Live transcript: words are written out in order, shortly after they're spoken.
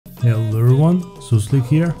Hello everyone, SUSLIK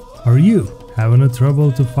here. Are you having a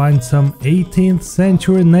trouble to find some 18th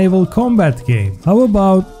century naval combat game? How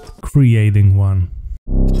about creating one?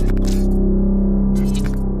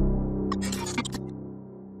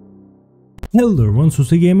 Hello everyone,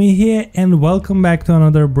 SUSLIK here and welcome back to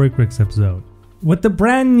another BrickRicks episode. With the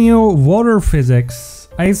brand new water physics,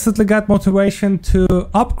 I instantly got motivation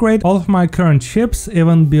to upgrade all of my current ships,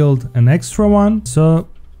 even build an extra one. So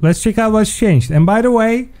let's check out what's changed. And by the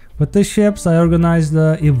way, with the ships, I organized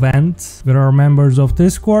the event with our members of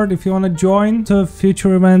Discord. If you want to join to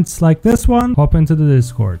future events like this one, hop into the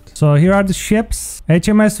Discord. So here are the ships: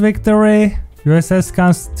 HMS Victory, USS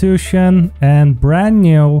Constitution, and brand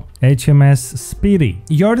new HMS Speedy.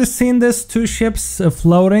 You already seen these two ships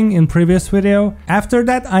floating in previous video. After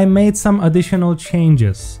that, I made some additional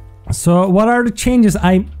changes. So what are the changes?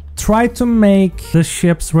 I tried to make the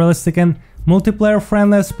ships realistic and multiplayer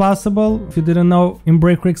friendly as possible. If you didn't know, in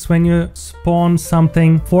BrickRicks, when you spawn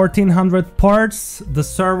something 1400 parts, the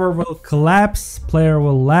server will collapse, player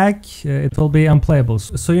will lag, it will be unplayable.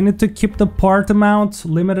 So you need to keep the part amount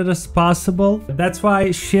limited as possible. That's why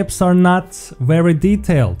ships are not very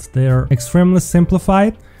detailed. They are extremely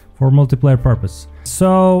simplified for multiplayer purpose.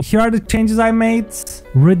 So here are the changes I made.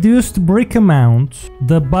 Reduced brick amount.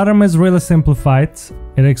 The bottom is really simplified.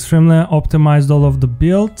 It extremely optimized all of the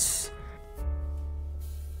builds.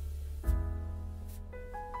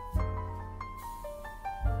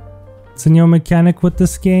 It's a new mechanic with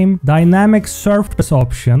this game. Dynamic surface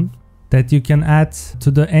option that you can add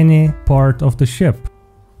to any part of the ship.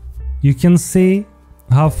 You can see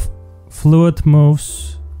how fluid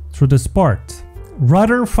moves through this part.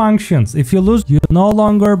 Rudder functions. If you lose, you no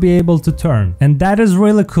longer be able to turn. And that is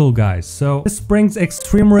really cool, guys. So this brings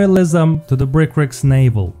extreme realism to the BrickRicks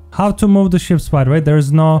naval. How to move the ships, by the way. There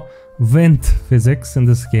is no wind physics in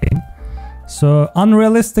this game. So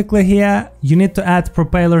unrealistically here, you need to add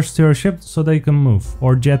propellers to your ship so they can move,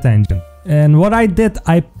 or jet engine. And what I did,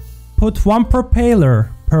 I put one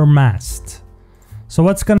propeller per mast. So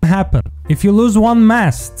what's gonna happen? If you lose one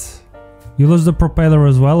mast, you lose the propeller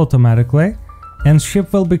as well automatically, and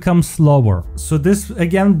ship will become slower. So this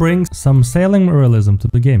again brings some sailing realism to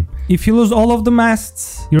the game. If you lose all of the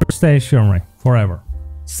masts, you're stationary forever.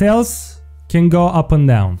 Sails can go up and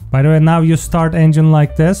down. By the way, now you start engine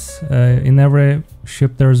like this. In every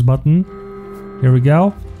ship there's a button. Here we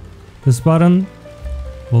go. This button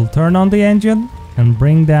will turn on the engine and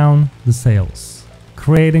bring down the sails,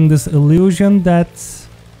 creating this illusion that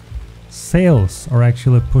sails are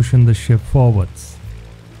actually pushing the ship forwards.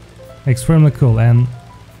 Extremely cool. And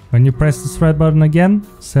when you press this red button again,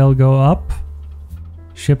 sail go up,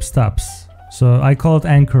 ship stops. So I call it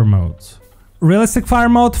anchor mode. Realistic fire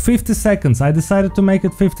mode, 50 seconds. I decided to make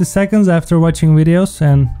it 50 seconds after watching videos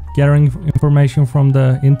and gathering information from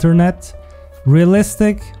the internet.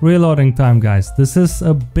 Realistic reloading time, guys. This is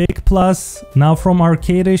a big plus. Now from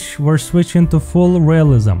arcadish, we're switching to full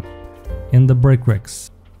realism in the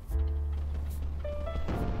BrickRicks.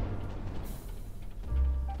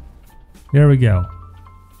 Here we go.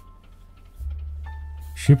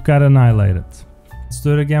 Ship got annihilated. Let's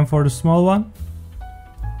do it again for the small one.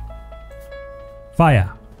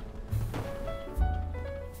 Fire.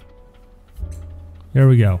 Here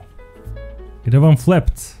we go. It even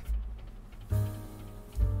flipped.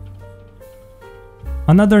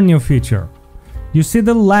 Another new feature. You see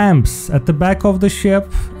the lamps at the back of the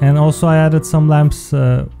ship, and also I added some lamps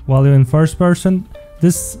while you're in first person.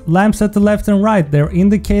 These lamps at the left and right, they're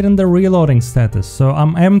indicating the reloading status. So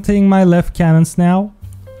I'm emptying my left cannons now.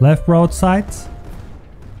 Left broadside.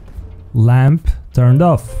 Lamp turned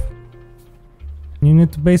off. You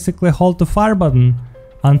need to basically hold the fire button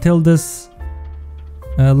until this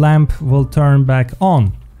lamp will turn back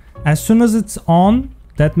on. As soon as it's on,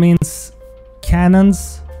 that means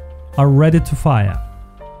cannons are ready to fire.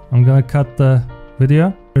 I'm gonna cut the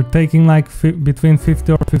video. They're taking like between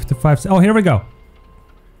 50 or 55 seconds. Oh, here we go.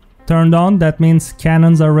 Turned on, that means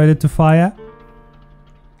cannons are ready to fire.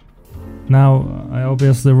 Now I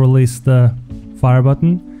obviously released the fire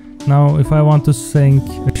button. Now if I want to sink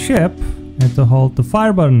a ship, and to hold the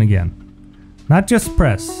fire button again. Not just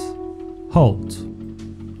press, hold.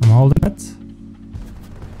 I'm holding it.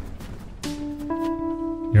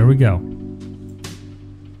 Here we go.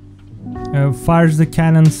 Fires the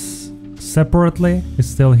cannons separately. It's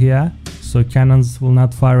still here, so cannons will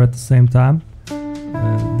not fire at the same time.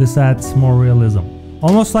 This adds more realism.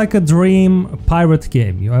 Almost like a dream pirate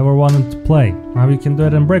game you ever wanted to play. Now you can do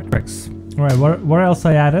it in BrickRicks. Alright, what else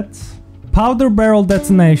I added? Powder barrel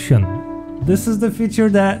detonation. This is the feature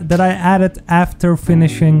that I added after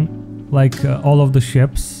finishing like all of the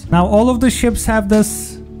ships. Now all of the ships have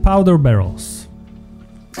this powder barrels.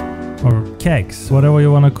 Or kegs, whatever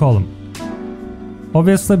you want to call them.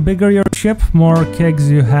 Obviously, bigger your ship, more kegs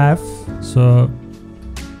you have. So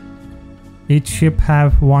each ship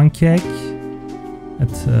have one keg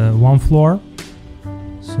at one floor.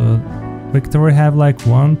 So Victory have like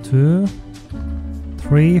 1, 2,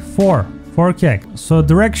 3, 4. 4 keg. So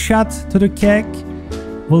direct shot to the keg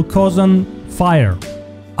will cause on fire.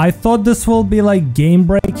 I thought this will be like game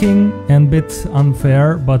breaking and a bit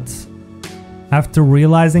unfair, but after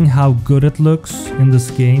realizing how good it looks in this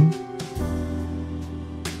game,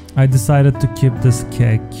 I decided to keep this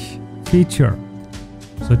keg feature.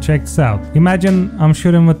 So check this out. Imagine I'm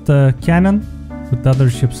shooting with the cannon, with the other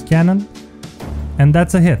ship's cannon, and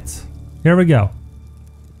that's a hit. Here we go.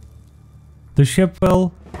 The ship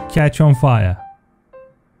will catch on fire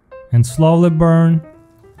and slowly burn.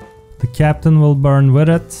 The captain will burn with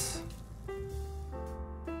it.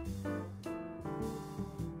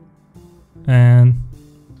 And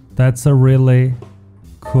that's a really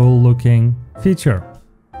cool looking feature.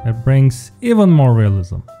 It brings even more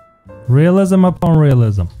realism. Realism upon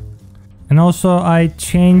realism. And also I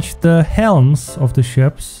changed the helms of the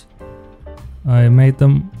ships. I made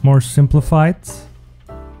them more simplified.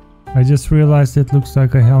 I just realized it looks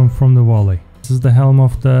like a helm from the Wally. This is the helm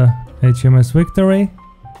of the HMS Victory.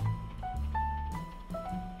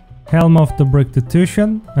 Helm of the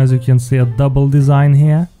Brick-Titution. As you can see, a double design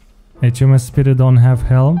here. HMS Spirit don't have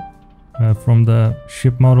helm from the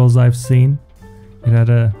ship models I've seen. It had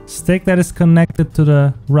a stick that is connected to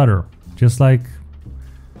the rudder, just like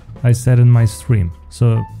I said in my stream.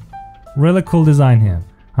 So really cool design here.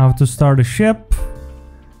 How to start a ship,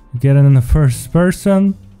 get it in the first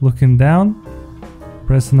person, looking down,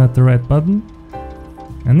 pressing at the red button.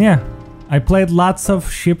 And yeah, I played lots of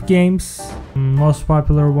ship games. Most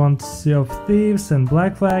popular ones, Sea of Thieves and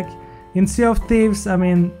Black Flag. In Sea of Thieves, I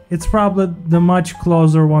mean, it's probably the much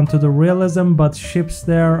closer one to the realism, but ships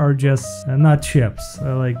there are just not ships.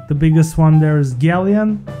 Like the biggest one there is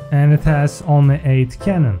Galleon, and it has only 8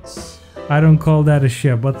 cannons. I don't call that a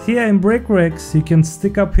ship, but here in Brick Rigs, you can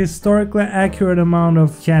stick up historically accurate amount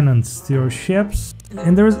of cannons to your ships.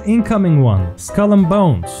 And there's incoming one, Skull and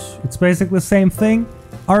Bones. It's basically the same thing,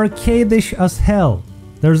 arcade-ish as hell.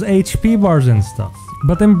 There's HP bars and stuff.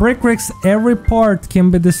 But in Brick Rigs, every part can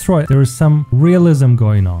be destroyed. There is some realism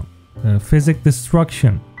going on. Physics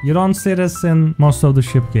destruction. You don't see this in most of the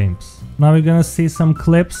ship games. Now we're gonna see some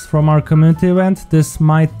clips from our community event. This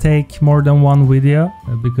might take more than one video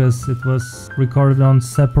because it was recorded on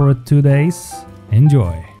separate 2 days.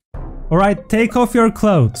 Enjoy. Alright, take off your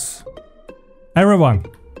clothes. Everyone.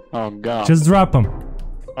 Oh god. Just drop them.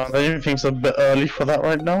 Don't you think it's a bit early for that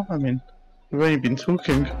right now? I mean, we've only been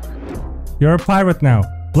talking. You're a pirate now.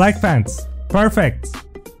 Black pants. Perfect.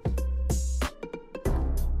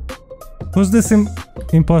 Who's this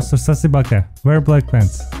imposter? Sasibaka. Wear black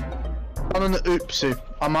pants. I'm an oopsie.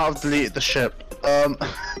 I might have deleted the ship.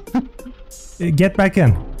 Get back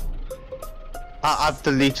in. I've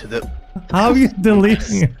deleted it. How are you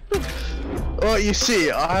deleting it? Oh, you see,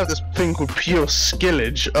 I have this thing called pure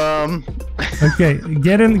skillage. Okay,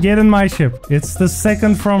 get in my ship. It's the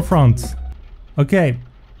second from front. Okay.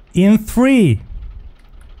 In 3.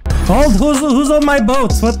 Hold, who's on my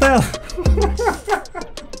boat? What the hell?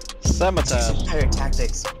 Sabotage. Pirate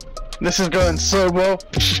tactics. This is going so well.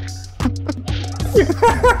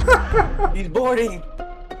 He's boarding.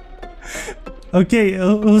 Okay,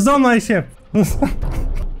 who's on my ship?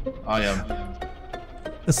 I am.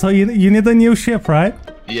 So you need a new ship, right?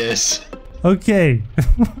 Yes. Okay.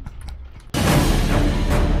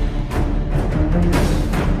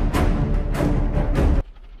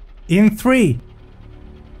 In 3,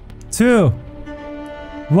 2,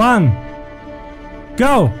 1,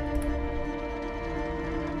 go!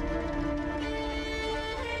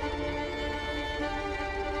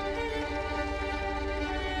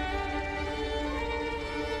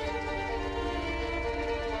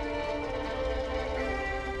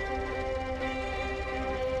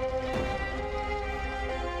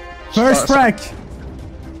 First frac!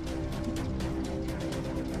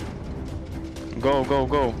 Go, go,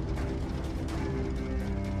 go.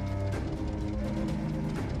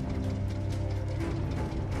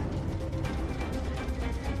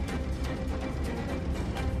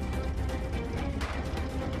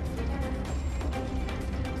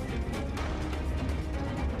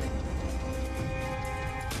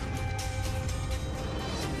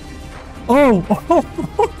 Oh!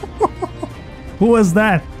 Who was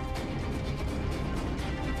that?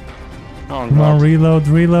 Oh, Come on, God. reload,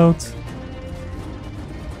 reload.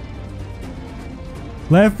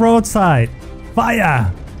 Left broadside.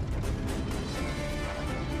 Fire!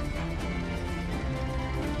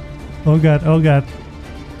 Oh god, oh god.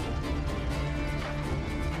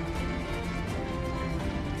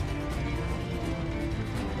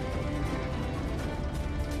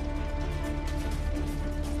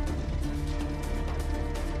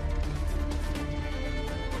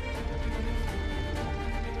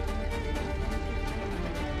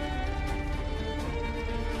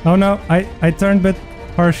 Oh no, I turned a bit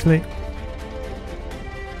harshly.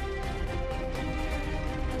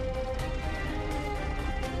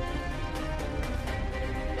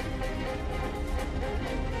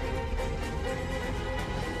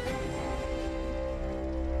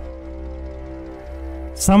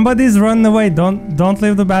 Somebody's running away. Don't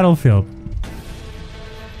leave the battlefield.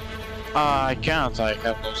 I can't. I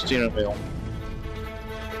have no steering wheel.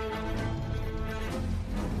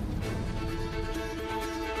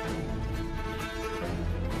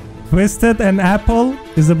 Twisted and Apple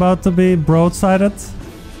is about to be broadsided.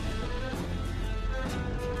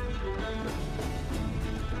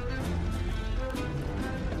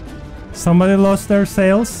 Somebody lost their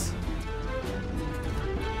sails.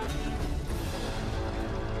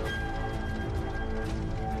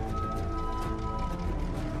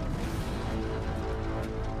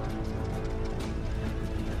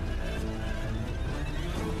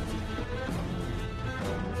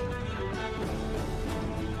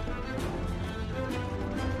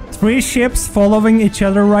 Three ships following each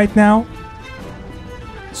other right now.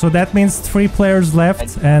 So that means 3 players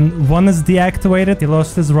left and one is deactivated. He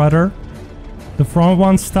lost his rudder. The front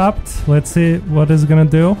one stopped. Let's see what it's gonna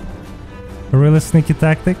do. A really sneaky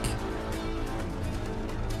tactic.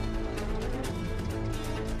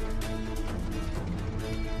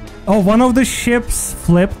 Oh, one of the ships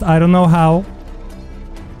flipped. I don't know how.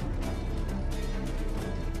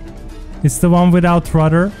 It's the one without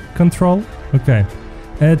rudder control. Okay.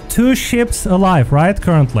 2 ships alive, right?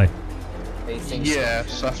 Currently.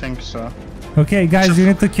 Yes, I think so. Okay, guys, you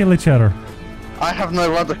need to kill each other. I have no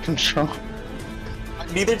rudder control.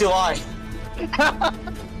 Neither do I.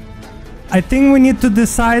 I think we need to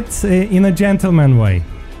decide in a gentleman way.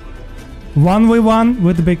 1v1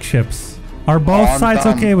 with the big ships. Are both sides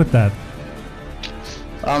done. okay with that?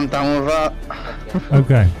 I'm done with that.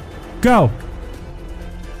 Okay. Go!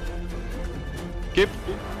 Keep.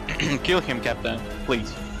 Kill him, Captain.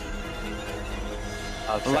 Please.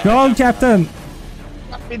 Go on, Captain!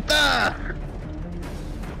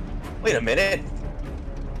 Wait a minute.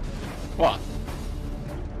 What?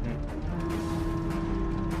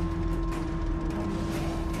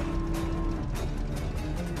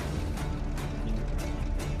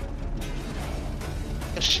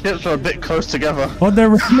 Ships are a bit close together. Oh, they're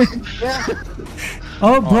running.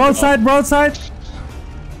 Oh, broadside, broadside!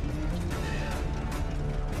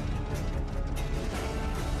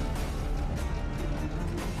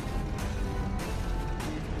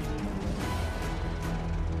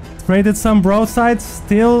 Traded some broadsides,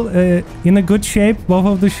 still in a good shape. Both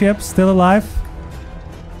of the ships still alive.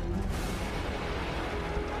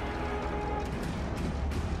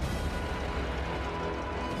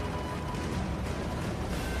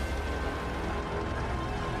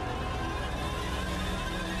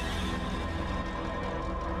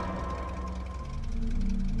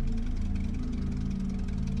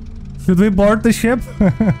 Should we board the ship?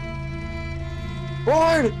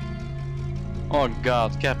 Board! Oh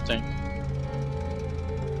god, Captain.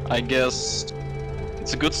 I guess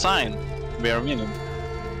it's a good sign. We are winning.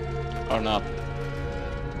 Or not.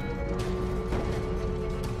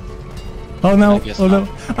 Oh no, I guess oh no. not.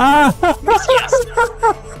 Ah!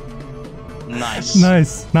 Nice.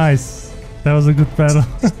 Nice, nice. That was a good battle.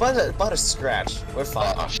 But a scratch. We're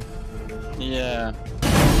fine. Yeah.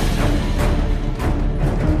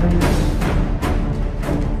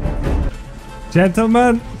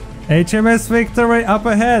 Gentlemen, HMS Victory up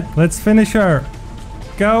ahead. Let's finish her.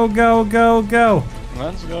 Go, go, go, go.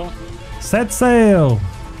 Let's go. Set sail.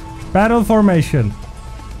 Battle formation.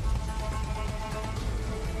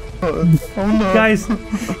 Oh no. Guys,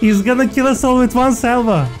 he's gonna kill us all with one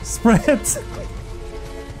salva. Spread.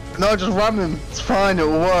 No, just ram him. It's fine, it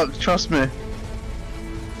will work, trust me.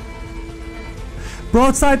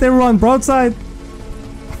 Broadside, everyone, broadside.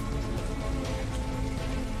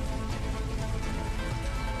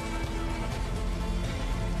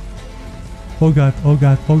 Oh god, oh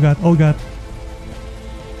god, oh god, oh god.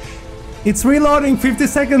 It's reloading, 50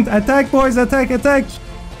 seconds. Attack, boys, attack, attack.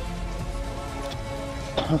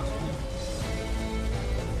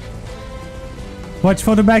 Watch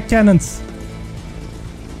for the back cannons.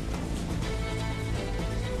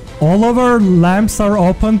 All of her lamps are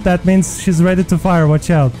open. That means she's ready to fire.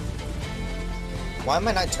 Watch out. Why am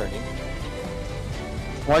I not turning?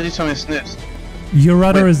 Why did you tell me to snitch? Your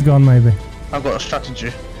rudder is gone, maybe. I've got a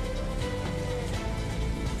strategy.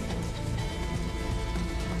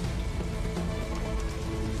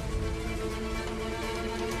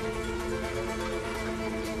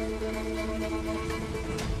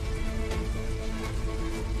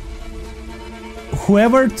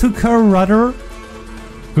 Whoever took her rudder,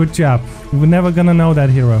 good job. We're never gonna know that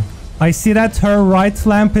hero. I see that her right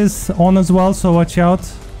lamp is on as well, so watch out.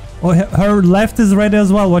 Oh, her left is ready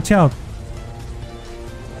as well, watch out.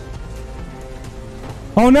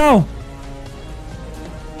 Oh no!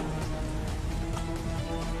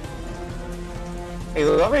 Hey,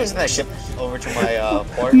 whoever is in that ship over to my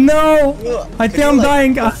port. No! I Could think I'm you, like,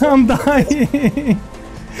 dying, go I'm dying!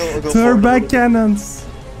 Go To her forward a back little bit? cannons.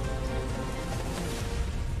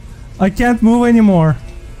 I can't move anymore.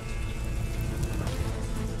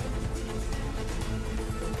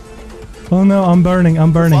 Oh no, I'm burning,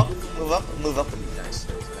 I'm burning. Move up, move up. Nice.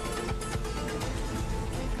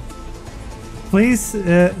 Please,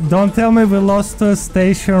 don't tell me we lost to a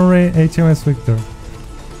stationary HMS Victor.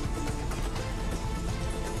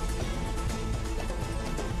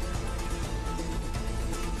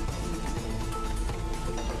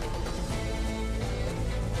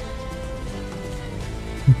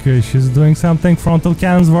 Okay, she's doing something. Frontal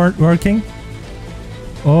cannons working.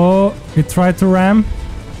 Oh, it tried to ram.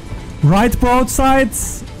 Right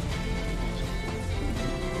broadsides.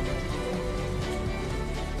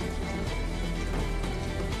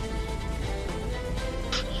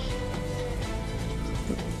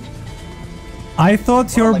 I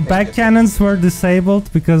thought your back cannons were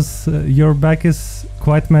disabled because your back is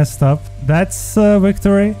quite messed up. That's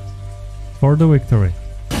victory for the victory.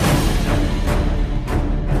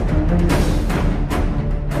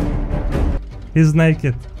 He's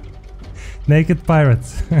naked. Naked pirate.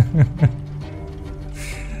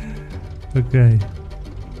 Okay.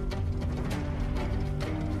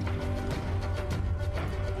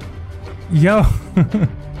 Yo,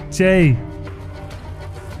 Jay.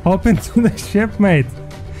 Hop into the ship, mate.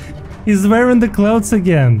 He's wearing the clothes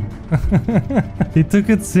again. He took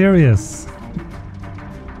it serious.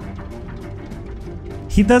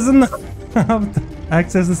 He doesn't know how to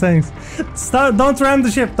access the settings. Stop! Don't ram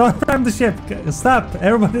the ship! Don't ram the ship! Stop!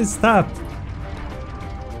 Everybody stop!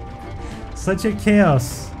 Such a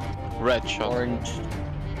chaos. Red shot. Orange.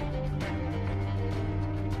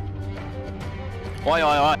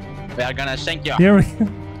 Oi. We are gonna sink you. Here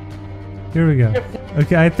we go.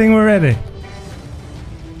 Okay, I think we're ready.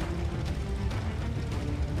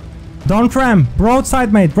 Don't ram!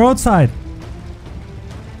 Broadside, mate! Broadside!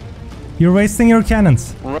 You're wasting your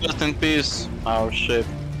cannons. Rest in peace, our ship.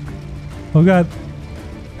 Oh god.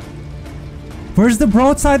 Where's the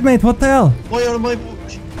broadside, mate? What the hell? Why are my book?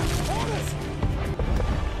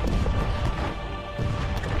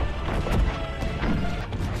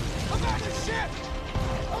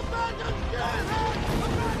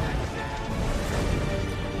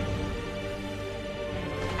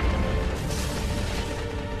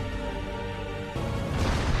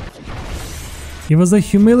 It was a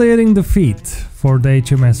humiliating defeat for the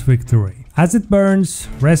HMS Victory. As it burns,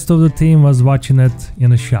 rest of the team was watching it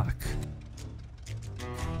in a shock.